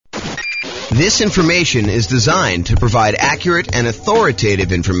This information is designed to provide accurate and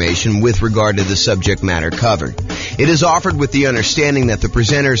authoritative information with regard to the subject matter covered. It is offered with the understanding that the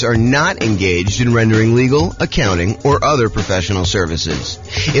presenters are not engaged in rendering legal, accounting, or other professional services.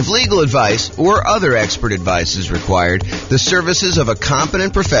 If legal advice or other expert advice is required, the services of a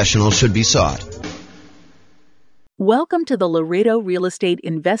competent professional should be sought. Welcome to the Laredo Real Estate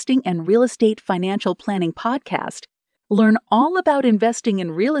Investing and Real Estate Financial Planning Podcast. Learn all about investing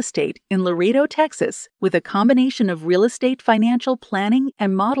in real estate in Laredo, Texas, with a combination of real estate financial planning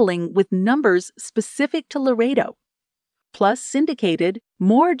and modeling with numbers specific to Laredo, plus syndicated,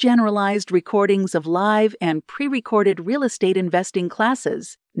 more generalized recordings of live and pre-recorded real estate investing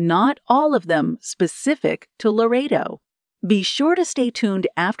classes, not all of them specific to Laredo. Be sure to stay tuned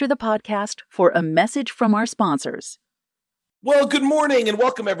after the podcast for a message from our sponsors. Well, good morning and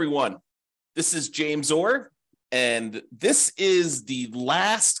welcome, everyone. This is James Orr. And this is the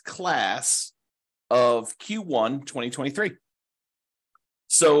last class of Q1 2023.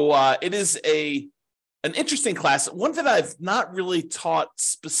 So it is an interesting class, one that I've not really taught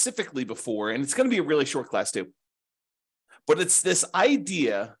specifically before, and it's going to be a really short class too. But it's this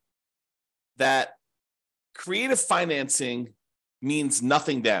idea that creative financing means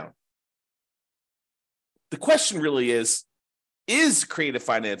nothing down. The question really is creative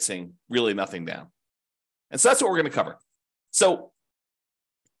financing really nothing down? And so that's what we're going to cover. So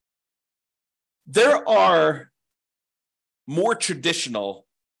there are more traditional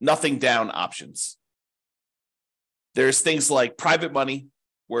nothing down options. There's things like private money,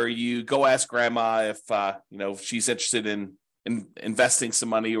 where you go ask grandma if she's interested in investing some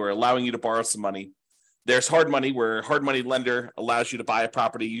money or allowing you to borrow some money. There's hard money, where hard money lender allows you to buy a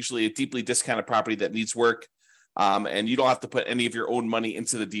property, usually a deeply discounted property that needs work, and you don't have to put any of your own money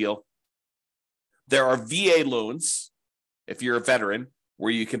into the deal. There are VA loans, if you're a veteran,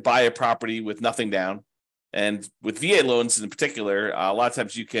 where you can buy a property with nothing down. And with VA loans in particular, a lot of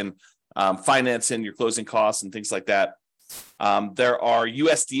times you can finance in your closing costs and things like that. There are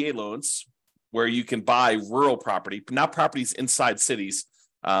USDA loans, where you can buy rural property, not properties inside cities.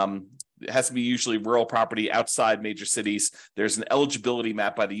 It has to be usually rural property outside major cities. There's an eligibility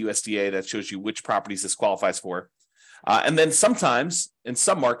map by the USDA that shows you which properties this qualifies for. And then sometimes in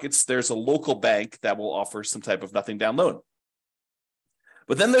some markets, there's a local bank that will offer some type of nothing down loan.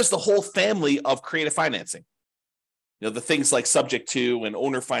 But then there's the whole family of creative financing. The things like subject to and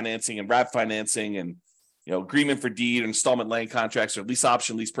owner financing and wrap financing and, agreement for deed, installment land contracts, or lease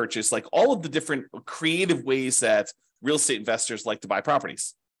option, lease purchase, like all of the different creative ways that real estate investors like to buy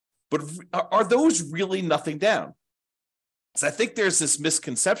properties. But are those really nothing down? So I think there's this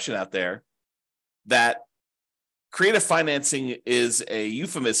misconception out there that creative financing is a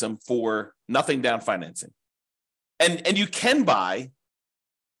euphemism for nothing down financing. And you can buy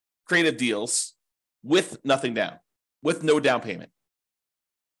creative deals with nothing down, with no down payment.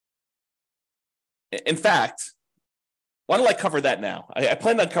 In fact, why don't I cover that now? I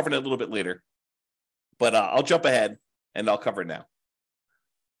plan on covering it a little bit later, but I'll jump ahead and I'll cover it now.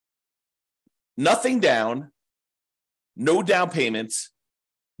 Nothing down, no down payments,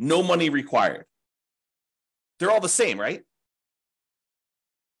 no money required. They're all the same, right?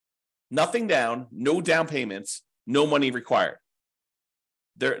 Nothing down, no down payments, no money required.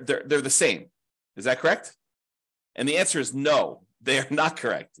 They're the same. Is that correct? And the answer is no, they are not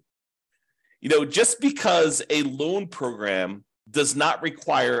correct. Just because a loan program does not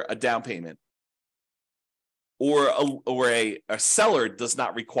require a down payment, or a seller does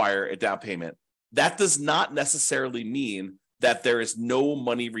not require a down payment, that does not necessarily mean that there is no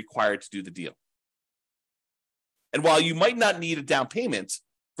money required to do the deal. And while you might not need a down payment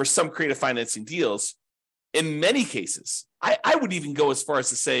for some creative financing deals, in many cases, I would even go as far as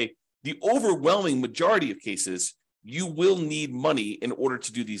to say the overwhelming majority of cases, you will need money in order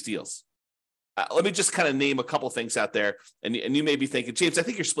to do these deals. Let me just kind of name a couple of things out there, and you may be thinking, James, I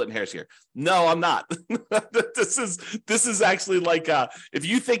think you're splitting hairs here. No, I'm not. This is actually like if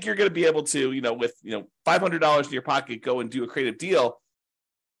you think you're going to be able to, with $500 in your pocket, go and do a creative deal,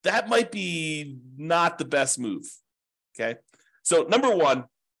 that might be not the best move. Okay, so number one,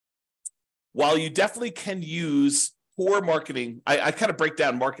 while you definitely can use poor marketing, I kind of break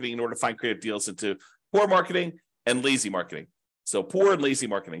down marketing in order to find creative deals into poor marketing and lazy marketing. So poor and lazy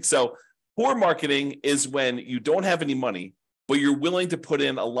marketing. So poor marketing is when you don't have any money, but you're willing to put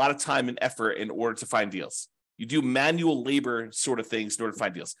in a lot of time and effort in order to find deals. You do manual labor sort of things in order to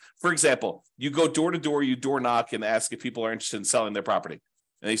find deals. For example, you go door to door, you door knock and ask if people are interested in selling their property.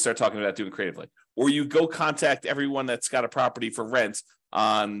 And they start talking about doing creatively. Or you go contact everyone that's got a property for rent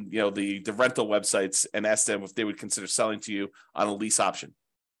on the rental websites and ask them if they would consider selling to you on a lease option.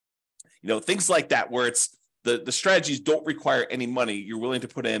 things like that, where it's the strategies don't require any money. You're willing to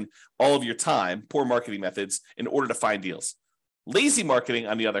put in all of your time, poor marketing methods, in order to find deals. Lazy marketing,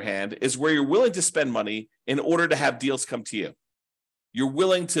 on the other hand, is where you're willing to spend money in order to have deals come to you. You're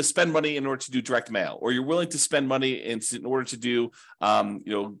willing to spend money in order to do direct mail, or you're willing to spend money in order to do,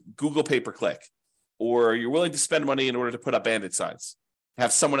 Google pay-per-click, or you're willing to spend money in order to put up bandit signs,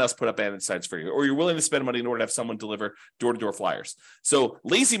 have someone else put up bandit signs for you, or you're willing to spend money in order to have someone deliver door-to-door flyers. So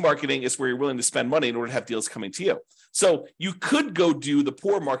lazy marketing is where you're willing to spend money in order to have deals coming to you. So you could go do the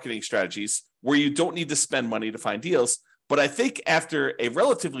poor marketing strategies where you don't need to spend money to find deals. But I think after a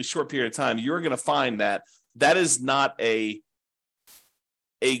relatively short period of time, you're going to find that is not a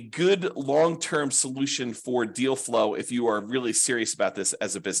good long-term solution for deal flow if you are really serious about this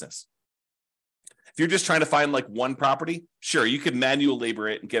as a business. If you're just trying to find like one property, sure, you could manual labor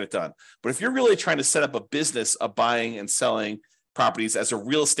it and get it done. But if you're really trying to set up a business of buying and selling properties as a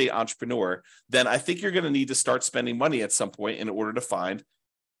real estate entrepreneur, then I think you're going to need to start spending money at some point in order to find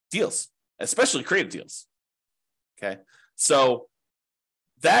deals, especially creative deals. Okay. So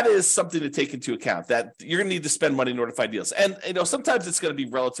that is something to take into account, that you're going to need to spend money in order to find deals. And, sometimes it's going to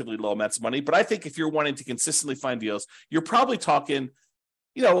be relatively low amounts of money, but I think if you're wanting to consistently find deals, you're probably talking,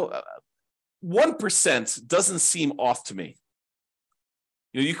 1% doesn't seem off to me.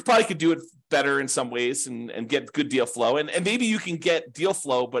 You probably could do it better in some ways and get good deal flow. And maybe you can get deal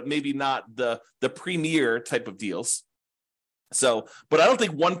flow, but maybe not the premier type of deals. So, but I don't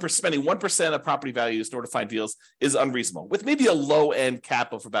think spending 1% of property values in order to find deals is unreasonable, with maybe a low end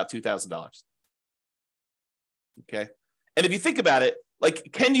cap of about $2,000. Okay. And if you think about it,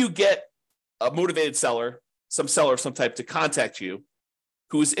 like, can you get a motivated seller, some seller of some type, to contact you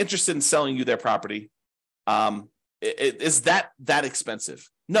who is interested in selling you their property? Is that expensive?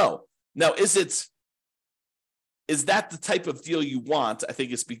 No. Now, is that the type of deal you want? I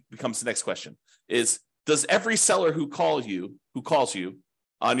think becomes the next question. Does every seller who calls you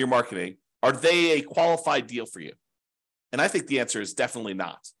on your marketing, are they a qualified deal for you? And I think the answer is definitely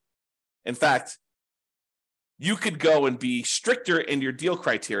not. In fact, you could go and be stricter in your deal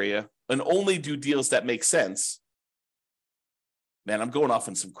criteria and only do deals that make sense. Man, I'm going off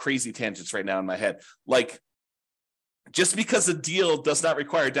on some crazy tangents right now in my head. Like, just because a deal does not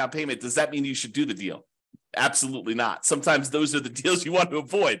require a down payment, does that mean you should do the deal? Absolutely not. Sometimes those are the deals you want to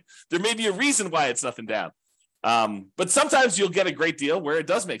avoid. There may be a reason why it's nothing down. But sometimes you'll get a great deal where it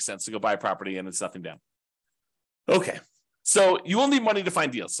does make sense to go buy a property and it's nothing down. Okay. So you will need money to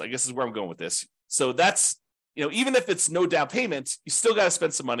find deals, I guess is where I'm going with this. So that's, even if it's no down payment, you still got to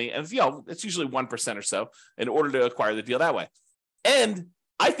spend some money. And, it's usually 1% or so in order to acquire the deal that way. And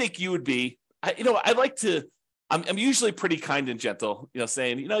I think you would be, I'm usually pretty kind and gentle,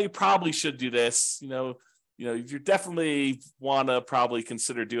 saying, you probably should do this, you definitely want to probably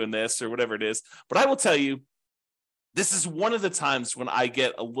consider doing this or whatever it is. But I will tell you, this is one of the times when I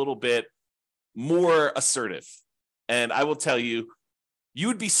get a little bit more assertive. And I will tell you, you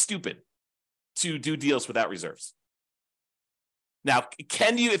would be stupid to do deals without reserves. Now,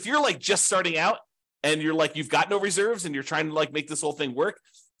 can you, if you're like just starting out and you're like, you've got no reserves and you're trying to like make this whole thing work,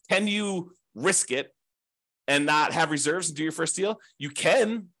 can you risk it and not have reserves and do your first deal? You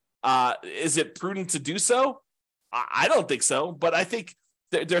can. Is it prudent to do so? I don't think so, but I think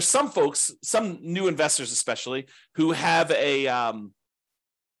there's some folks, some new investors especially, who have their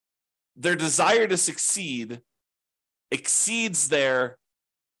desire to succeed exceeds their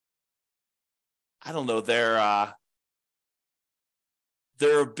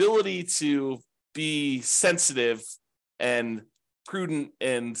ability to be sensitive and prudent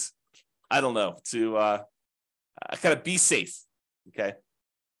and to kind of be safe. Okay.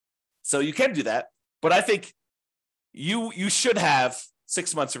 So you can do that, but I think you should have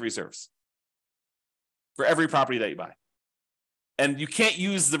 6 months of reserves for every property that you buy. And you can't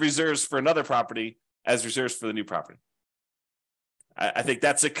use the reserves for another property as reserves for the new property. I think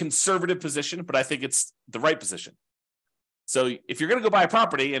that's a conservative position, but I think it's the right position. So if you're going to go buy a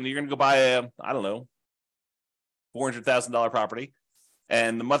property and you're going to go buy a, $400,000 property,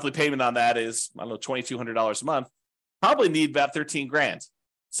 and the monthly payment on that is, $2,200 a month, probably need about $13,000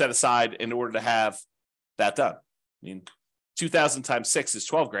 set aside in order to have that done. 2,000 times 6 is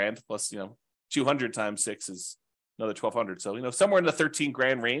 $12,000 plus, 200 times 6 is another 1,200. So, somewhere in the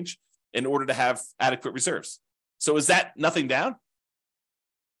 $13,000 range in order to have adequate reserves. So is that nothing down?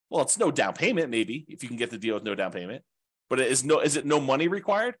 Well, it's no down payment, maybe, if you can get the deal with no down payment. But is it no money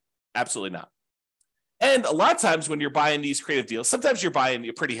required? Absolutely not. And a lot of times when you're buying these creative deals, sometimes you're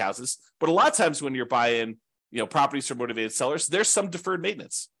buying pretty houses, but a lot of times when you're buying, properties from motivated sellers, there's some deferred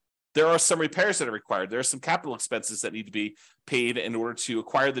maintenance. there are some repairs that are required. There are some capital expenses that need to be paid in order to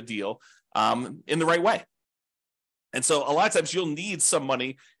acquire the deal in the right way. And so a lot of times you'll need some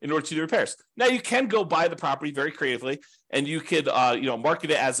money in order to do repairs. Now you can go buy the property very creatively, and you could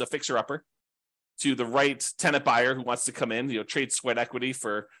market it as a fixer-upper to the right tenant buyer who wants to come in, trade sweat equity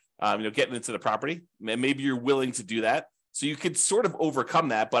for getting into the property. And maybe you're willing to do that. So you could sort of overcome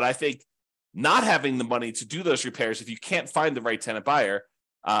that. But I think not having the money to do those repairs, if you can't find the right tenant buyer,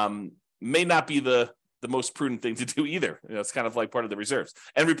 may not be the most prudent thing to do either. It's kind of like part of the reserves.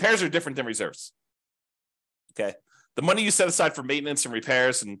 And repairs are different than reserves. Okay. The money you set aside for maintenance and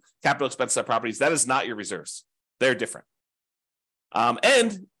repairs and capital expenses on properties, that is not your reserves. They're different.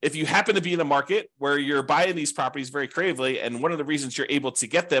 And if you happen to be in a market where you're buying these properties very creatively, and one of the reasons you're able to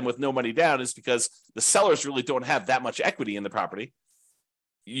get them with no money down is because the sellers really don't have that much equity in the property,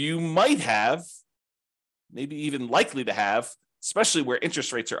 you might have, maybe even likely to have, especially where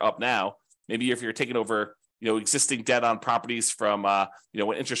interest rates are up now, maybe if you're taking over existing debt on properties from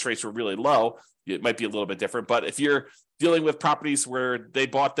when interest rates were really low, it might be a little bit different. But if you're dealing with properties where they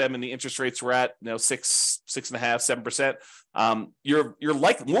bought them and the interest rates were at 6.5%, 7%,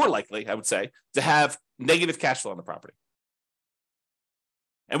 you're more likely, I would say, to have negative cash flow on the property.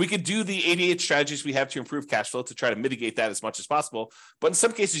 And we could do the 88 strategies we have to improve cash flow to try to mitigate that as much as possible. But in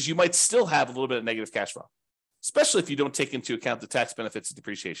some cases, you might still have a little bit of negative cash flow, especially if you don't take into account the tax benefits of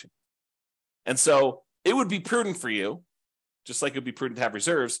depreciation. And so it would be prudent for you, just like it would be prudent to have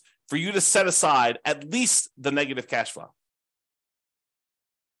reserves, for you to set aside at least the negative cash flow.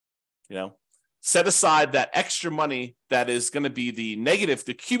 Set aside that extra money that is going to be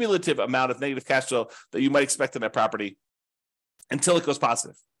the cumulative amount of negative cash flow that you might expect in that property until it goes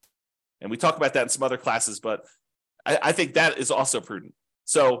positive. And we talk about that in some other classes, but I think that is also prudent.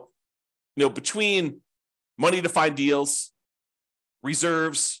 So, between money to find deals,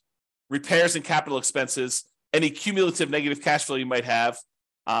 reserves, repairs and capital expenses, any cumulative negative cash flow you might have,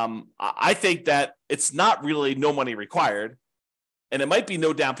 I think that it's not really no money required, and it might be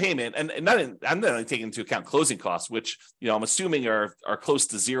no down payment. And I'm not taking into account closing costs, which I'm assuming are close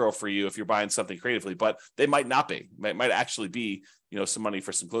to zero for you if you're buying something creatively, but they might not be. Might actually be some money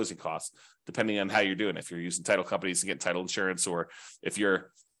for some closing costs, depending on how you're doing. If you're using title companies to get title insurance, or if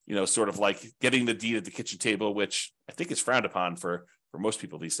you're sort of like getting the deed at the kitchen table, which I think is frowned upon for most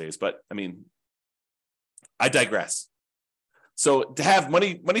people these days. But I digress. So to have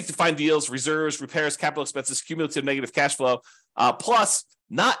money to find deals, reserves, repairs, capital expenses, cumulative negative cash flow, plus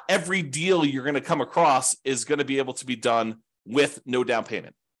not every deal you're going to come across is going to be able to be done with no down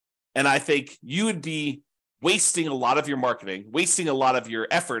payment. And I think you would be wasting a lot of your marketing, wasting a lot of your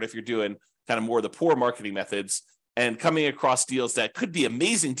effort if you're doing kind of more of the poor marketing methods and coming across deals that could be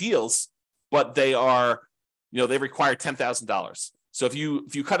amazing deals, but they are, they require $10,000. So if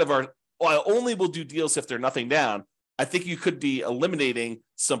you kind of are, I only will do deals if they're nothing down, I think you could be eliminating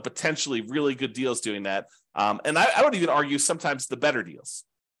some potentially really good deals doing that. And I would even argue sometimes the better deals.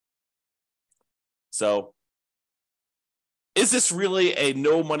 So is this really a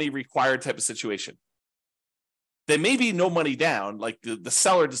no money required type of situation? They may be no money down, like the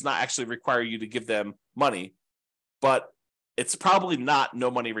seller does not actually require you to give them money, but it's probably not no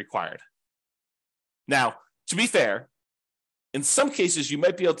money required. Now, to be fair, in some cases, you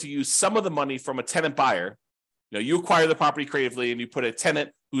might be able to use some of the money from a tenant buyer. You acquire the property creatively and you put a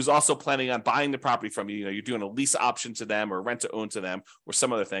tenant who's also planning on buying the property from you. You're doing a lease option to them or rent to own to them or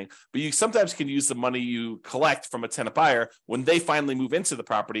some other thing. But you sometimes can use the money you collect from a tenant buyer when they finally move into the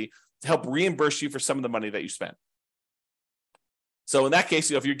property to help reimburse you for some of the money that you spent. So in that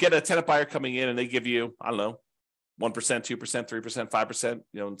case, if you get a tenant buyer coming in and they give you, 1%, 2%, 3%, 5%,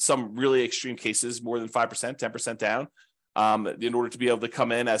 in some really extreme cases, more than 5%, 10% down, in order to be able to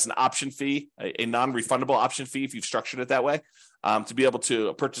come in as an option fee, a non-refundable option fee, if you've structured it that way, to be able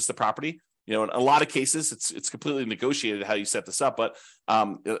to purchase the property. In a lot of cases, it's completely negotiated how you set this up, but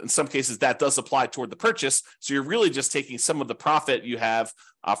in some cases that does apply toward the purchase. So you're really just taking some of the profit you have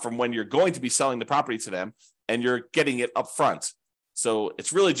from when you're going to be selling the property to them, and you're getting it up front. So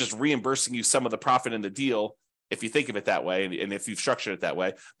it's really just reimbursing you some of the profit in the deal, if you think of it that way, and if you've structured it that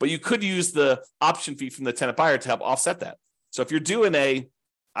way. But you could use the option fee from the tenant buyer to help offset that. So if you're doing a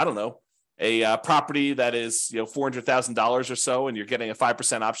property that is $400,000 or so, and you're getting a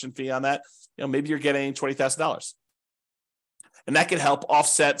 5% option fee on that, maybe you're getting $20,000, and that could help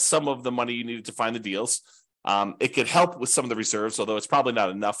offset some of the money you needed to find the deals. It could help with some of the reserves, although it's probably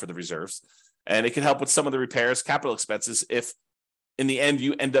not enough for the reserves, and it can help with some of the repairs, capital expenses, if in the end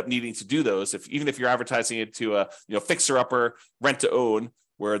you end up needing to do those. Even if you're advertising it to a fixer upper, rent to own,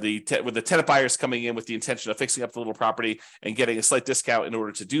 where the tenant buyer is coming in with the intention of fixing up the little property and getting a slight discount in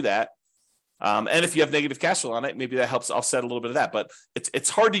order to do that. And if you have negative cash flow on it, maybe that helps offset a little bit of that. But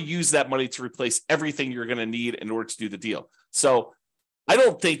it's hard to use that money to replace everything you're going to need in order to do the deal. So I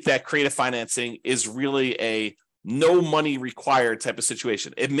don't think that creative financing is really a no money required type of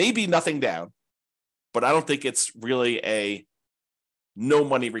situation. It may be nothing down, but I don't think it's really a no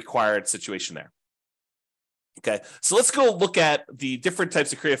money required situation there. Okay, so let's go look at the different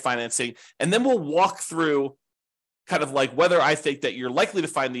types of creative financing, and then we'll walk through kind of like whether I think that you're likely to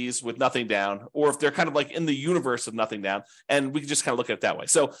find these with nothing down, or if they're kind of like in the universe of nothing down, and we can just kind of look at it that way.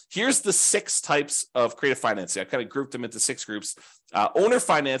 So here's the 6 types of creative financing. I kind of grouped them into 6 groups. Owner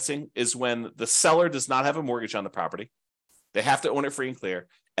financing is when the seller does not have a mortgage on the property. They have to own it free and clear,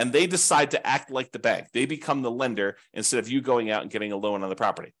 and they decide to act like the bank. They become the lender instead of you going out and getting a loan on the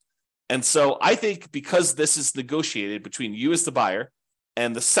property. And so I think because this is negotiated between you as the buyer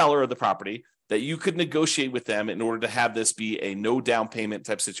and the seller of the property, that you could negotiate with them in order to have this be a no down payment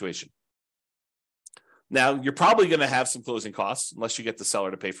type situation. Now, you're probably going to have some closing costs unless you get the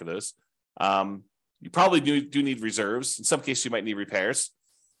seller to pay for those. You probably do need reserves. In some cases, you might need repairs,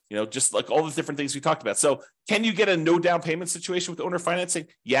 just like all the different things we talked about. So can you get a no down payment situation with owner financing?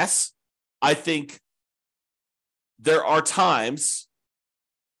 Yes. I think there are times,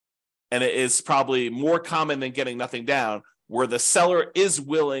 and it is probably more common than getting nothing down, where the seller is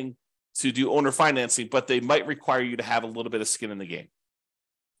willing to do owner financing, but they might require you to have a little bit of skin in the game,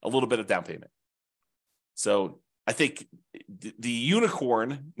 a little bit of down payment. So I think the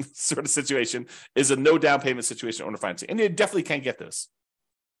unicorn sort of situation is a no down payment situation, owner financing, and you definitely can get this.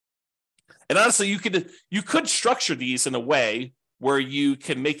 And honestly, you could structure these in a way where you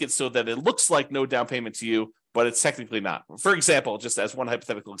can make it so that it looks like no down payment to you, but it's technically not. For example, just as one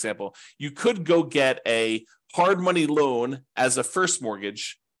hypothetical example, you could go get a hard money loan as a first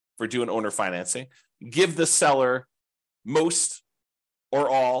mortgage for doing owner financing, give the seller most or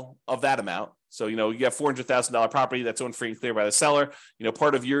all of that amount. So, you have $400,000 property that's owned free and clear by the seller.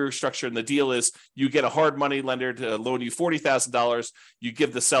 Part of your structure in the deal is you get a hard money lender to loan you $40,000. You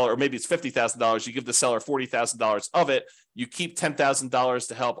give the seller, or maybe it's $50,000. You give the seller $40,000 of it. You keep $10,000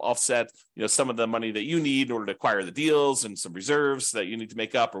 to help offset, some of the money that you need in order to acquire the deals and some reserves that you need to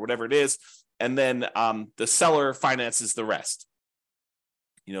make up or whatever it is. And then the seller finances the rest.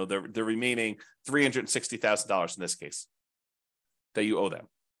 The remaining $360,000 in this case that you owe them.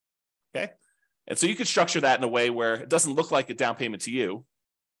 Okay. And so you could structure that in a way where it doesn't look like a down payment to you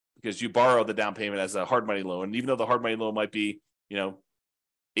because you borrow the down payment as a hard money loan. And even though the hard money loan might be,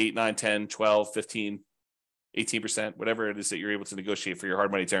 8, 9, 10, 12, 15, 18%, whatever it is that you're able to negotiate for your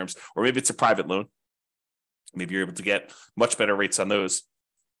hard money terms, or maybe it's a private loan. Maybe you're able to get much better rates on those.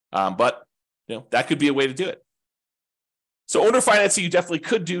 But that could be a way to do it. So owner financing, you definitely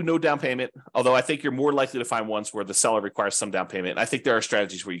could do no down payment, although I think you're more likely to find ones where the seller requires some down payment. And I think there are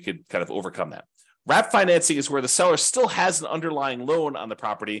strategies where you could kind of overcome that. Wrap financing is where the seller still has an underlying loan on the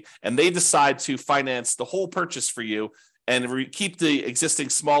property, and they decide to finance the whole purchase for you and keep the existing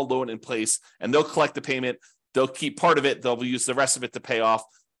small loan in place, and they'll collect the payment. They'll keep part of it. They'll use the rest of it to pay off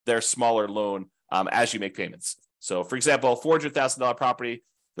their smaller loan as you make payments. So, for example, $400,000 property,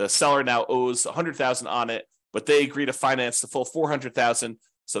 the seller now owes $100,000 on it, but they agree to finance the full $400,000.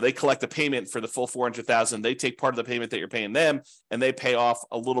 So they collect a payment for the full $400,000. They take part of the payment that you're paying them, and they pay off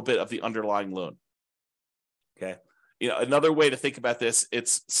a little bit of the underlying loan. Okay. Another way to think about this,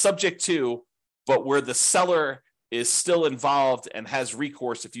 it's subject to, but where the seller is still involved and has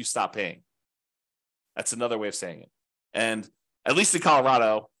recourse if you stop paying. That's another way of saying it. And at least in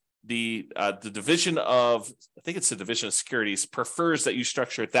Colorado, the division of, I think it's the Division of Securities, prefers that you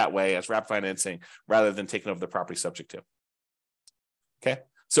structure it that way as wrap financing rather than taking over the property subject to. Okay.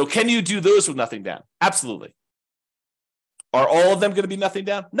 So can you do those with nothing down? Absolutely. Are all of them going to be nothing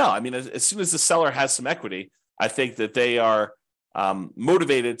down? No. I mean, as soon as the seller has some equity, I think that they are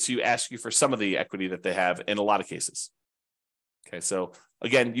motivated to ask you for some of the equity that they have in a lot of cases. Okay. So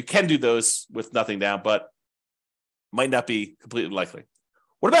again, you can do those with nothing down, but might not be completely likely.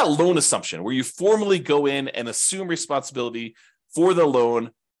 What about loan assumption, where you formally go in and assume responsibility for the loan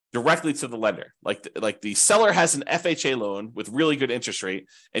directly to the lender? Like the seller has an FHA loan with really good interest rate,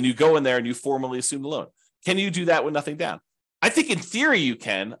 and you go in there and you formally assume the loan. Can you do that with nothing down? I think in theory you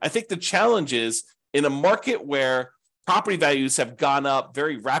can. I think the challenge is in a market where property values have gone up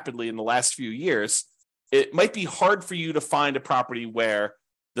very rapidly in the last few years, it might be hard for you to find a property where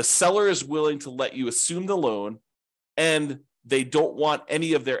the seller is willing to let you assume the loan and they don't want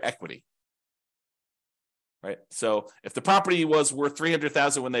any of their equity. right? So if the property was worth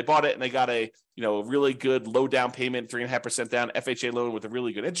 $300,000 when they bought it and they got a really good low down payment, 3.5% down FHA loan with a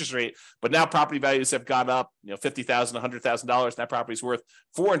really good interest rate, but now property values have gone up, $50,000, $100,000, and that property's worth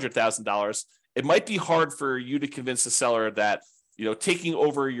 $400,000. It might be hard for you to convince the seller that taking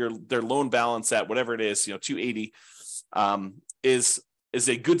over their loan balance at whatever it is, $280, is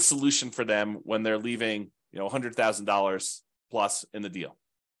a good solution for them when they're leaving $100,000 plus in the deal.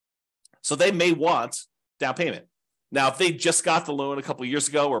 So they may want down payment. Now, if they just got the loan a couple of years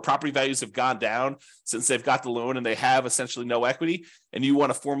ago, where property values have gone down since they've got the loan and they have essentially no equity, and you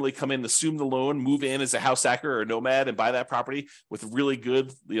want to formally come in, assume the loan, move in as a house hacker or a nomad and buy that property with really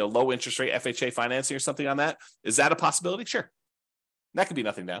good, low interest rate FHA financing or something on that, is that a possibility? Sure. That could be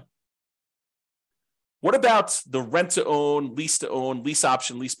nothing down. What about the rent-to-own, lease-to-own, lease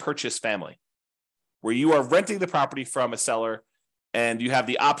option, lease purchase family, where you are renting the property from a seller and you have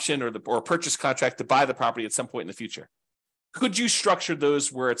the option or purchase contract to buy the property at some point in the future? Could you structure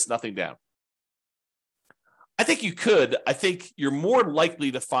those where it's nothing down? I think you could. I think you're more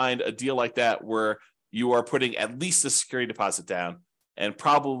likely to find a deal like that where you are putting at least a security deposit down and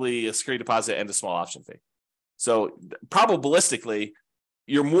probably a security deposit and a small option fee. So probabilistically,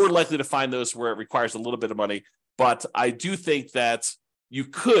 you're more likely to find those where it requires a little bit of money. But I do think that you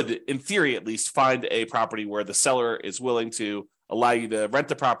could, in theory at least, find a property where the seller is willing to allow you to rent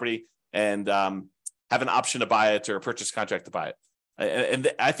the property and have an option to buy it or a purchase contract to buy it. And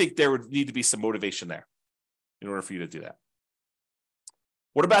I think there would need to be some motivation there in order for you to do that.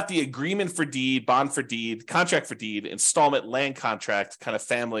 What about the agreement for deed, bond for deed, contract for deed, installment land contract kind of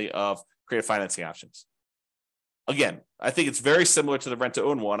family of creative financing options? Again, I think it's very similar to the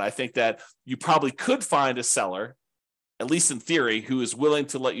rent-to-own one. I think that you probably could find a seller, at least in theory, who is willing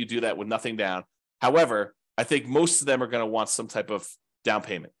to let you do that with nothing down. However, I think most of them are going to want some type of down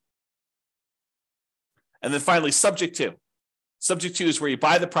payment. And then finally, subject to. Subject to is where you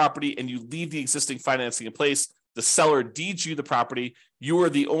buy the property and you leave the existing financing in place. The seller deeds you the property. You are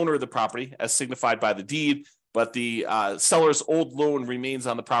the owner of the property as signified by the deed, but the seller's old loan remains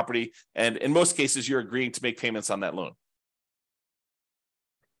on the property. And in most cases, you're agreeing to make payments on that loan.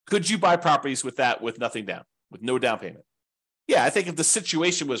 Could you buy properties with that with nothing down, with no down payment? Yeah, I think if the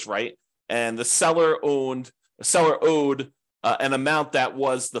situation was right and the seller owed an amount that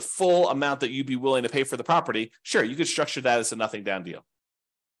was the full amount that you'd be willing to pay for the property, sure, you could structure that as a nothing down deal.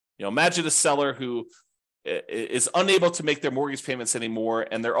 Imagine a seller who is unable to make their mortgage payments anymore,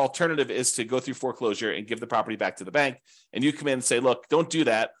 and their alternative is to go through foreclosure and give the property back to the bank. And you come in and say, look, don't do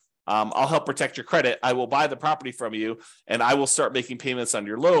that. I'll help protect your credit. I will buy the property from you, and I will start making payments on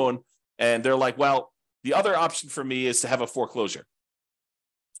your loan. And they're like, well, the other option for me is to have a foreclosure.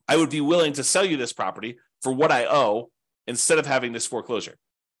 I would be willing to sell you this property for what I owe instead of having this foreclosure.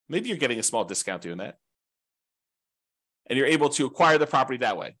 Maybe you're getting a small discount doing that. And you're able to acquire the property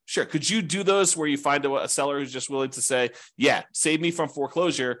that way. Sure. Could you do those where you find a seller who's just willing to say, yeah, save me from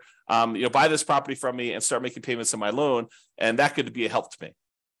foreclosure, buy this property from me and start making payments on my loan, and that could be a help to me?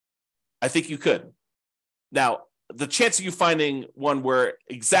 I think you could. Now, the chance of you finding one where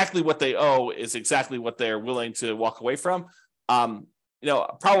exactly what they owe is exactly what they're willing to walk away from,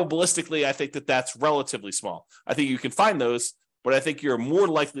 probabilistically, I think that that's relatively small. I think you can find those, but I think you're more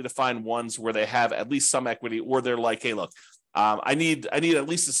likely to find ones where they have at least some equity, or they're like, hey, look, I need at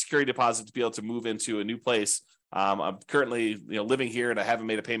least a security deposit to be able to move into a new place. I'm currently living here and I haven't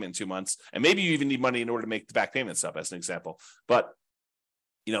made a payment in 2 months. And maybe you even need money in order to make the back payments up, as an example. But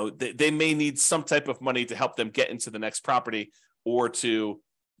they may need some type of money to help them get into the next property, or to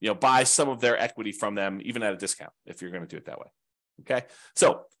buy some of their equity from them, even at a discount, if you're going to do it that way. Okay,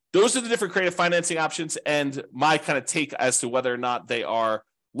 so those are the different creative financing options, and my kind of take as to whether or not they are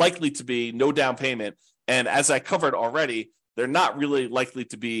likely to be no down payment. And as I covered already, they're not really likely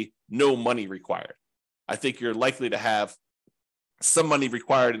to be no money required. I think you're likely to have some money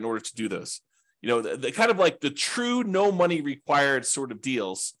required in order to do those. The kind of like the true no money required sort of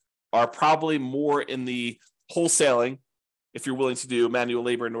deals are probably more in the wholesaling, if you're willing to do manual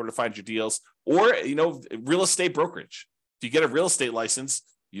labor in order to find your deals, or real estate brokerage. If you get a real estate license,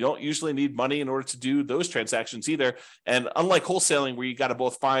 you don't usually need money in order to do those transactions either. And unlike wholesaling, where you got to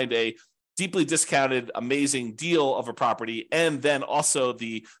both find a deeply discounted, amazing deal of a property, and then also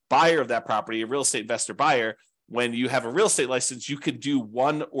the buyer of that property, a real estate investor buyer, when you have a real estate license, you could do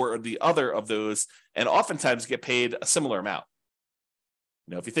one or the other of those and oftentimes get paid a similar amount.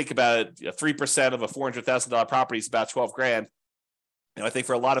 If you think about it, 3% of a $400,000 property is about $12,000. I think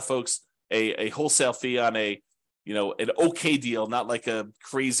for a lot of folks, a wholesale fee on an okay deal, not like a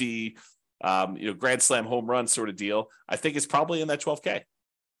crazy, grand slam home run sort of deal, I think is probably in that $12,000.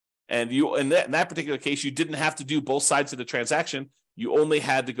 And you, in that particular case, you didn't have to do both sides of the transaction. You only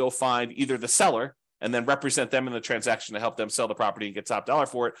had to go find either the seller and then represent them in the transaction to help them sell the property and get top dollar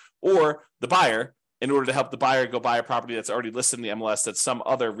for it, or the buyer in order to help the buyer go buy a property that's already listed in the MLS that some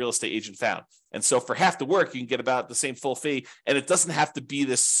other real estate agent found. And so for half the work, you can get about the same full fee, and it doesn't have to be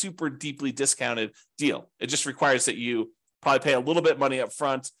this super deeply discounted deal. It just requires that you probably pay a little bit of money up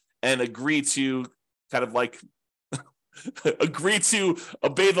front and agree to kind of like agree to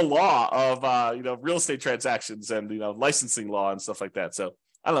obey the law of real estate transactions and licensing law and stuff like that. So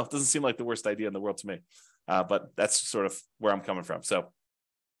I don't know, it doesn't seem like the worst idea in the world to me, but that's sort of where I'm coming from. So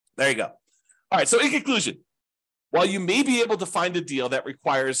there you go. All right, so in conclusion, while you may be able to find a deal that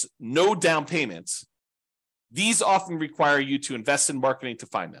requires no down payments, these often require you to invest in marketing to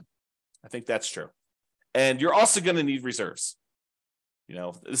find them. I think that's true. And you're also going to need reserves.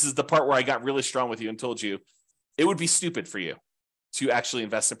 This is the part where I got really strong with you and told you it would be stupid for you to actually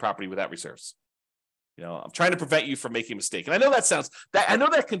invest in property without reserves. I'm trying to prevent you from making a mistake. And I know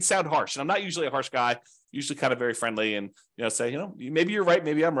that can sound harsh. And I'm not usually a harsh guy, usually kind of very friendly and, say, maybe you're right,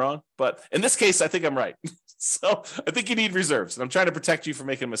 maybe I'm wrong. But in this case, I think I'm right. So I think you need reserves. And I'm trying to protect you from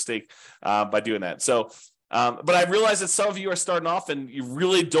making a mistake by doing that. So, but I realize that some of you are starting off and you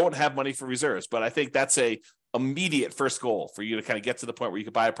really don't have money for reserves. But I think that's a immediate first goal for you to kind of get to the point where you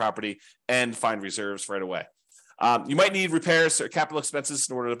can buy a property and find reserves right away. You might need repairs or capital expenses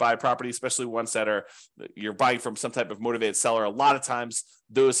in order to buy a property, especially ones that you're buying from some type of motivated seller. A lot of times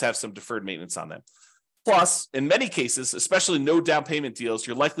those have some deferred maintenance on them. Plus, in many cases, especially no down payment deals,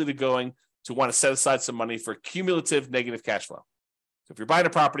 you're likely to want to set aside some money for cumulative negative cash flow. So if you're buying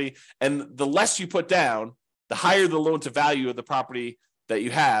a property and the less you put down, the higher the loan to value of the property that you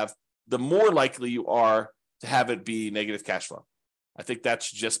have, the more likely you are to have it be negative cash flow. I think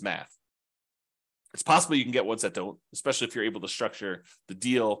that's just math. It's possible you can get ones that don't, especially if you're able to structure the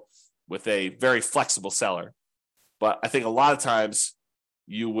deal with a very flexible seller. But I think a lot of times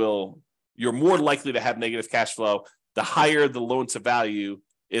you're more likely to have negative cash flow the higher the loan to value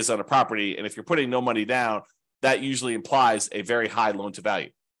is on a property. And if you're putting no money down, that usually implies a very high loan to value.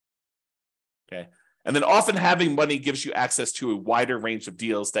 Okay. And then often having money gives you access to a wider range of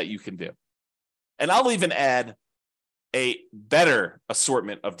deals that you can do. And I'll even add a better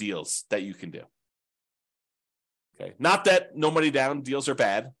assortment of deals that you can do. Okay. Not that no money down deals are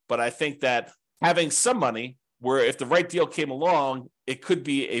bad, but I think that having some money where if the right deal came along, it could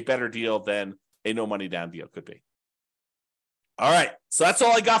be a better deal than a no money down deal could be. All right. So that's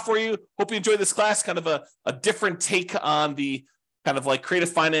all I got for you. Hope you enjoyed this class, kind of a different take on the kind of like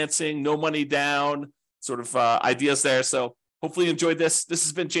creative financing, no money down sort of ideas there. So hopefully you enjoyed this. This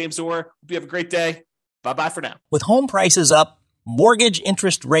has been James Orr. Hope you have a great day. Bye-bye for now. With home prices up, mortgage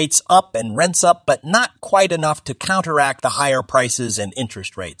interest rates up, and rents up, but not quite enough to counteract the higher prices and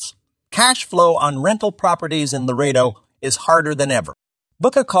interest rates. Cash flow on rental properties in Laredo is harder than ever.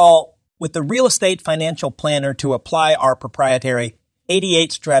 Book a call with the Real Estate Financial Planner to apply our proprietary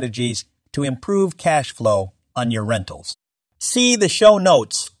 88 strategies to improve cash flow on your rentals. See the show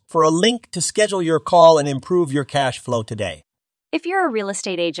notes for a link to schedule your call and improve your cash flow today. If you're a real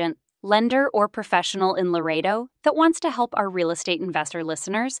estate agent, lender, or professional in Laredo that wants to help our real estate investor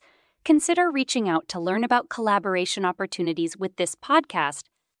listeners, consider reaching out to learn about collaboration opportunities with this podcast.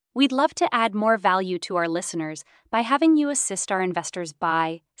 We'd love to add more value to our listeners by having you assist our investors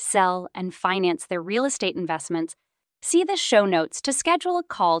buy, sell, and finance their real estate investments. See the show notes to schedule a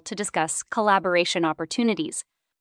call to discuss collaboration opportunities.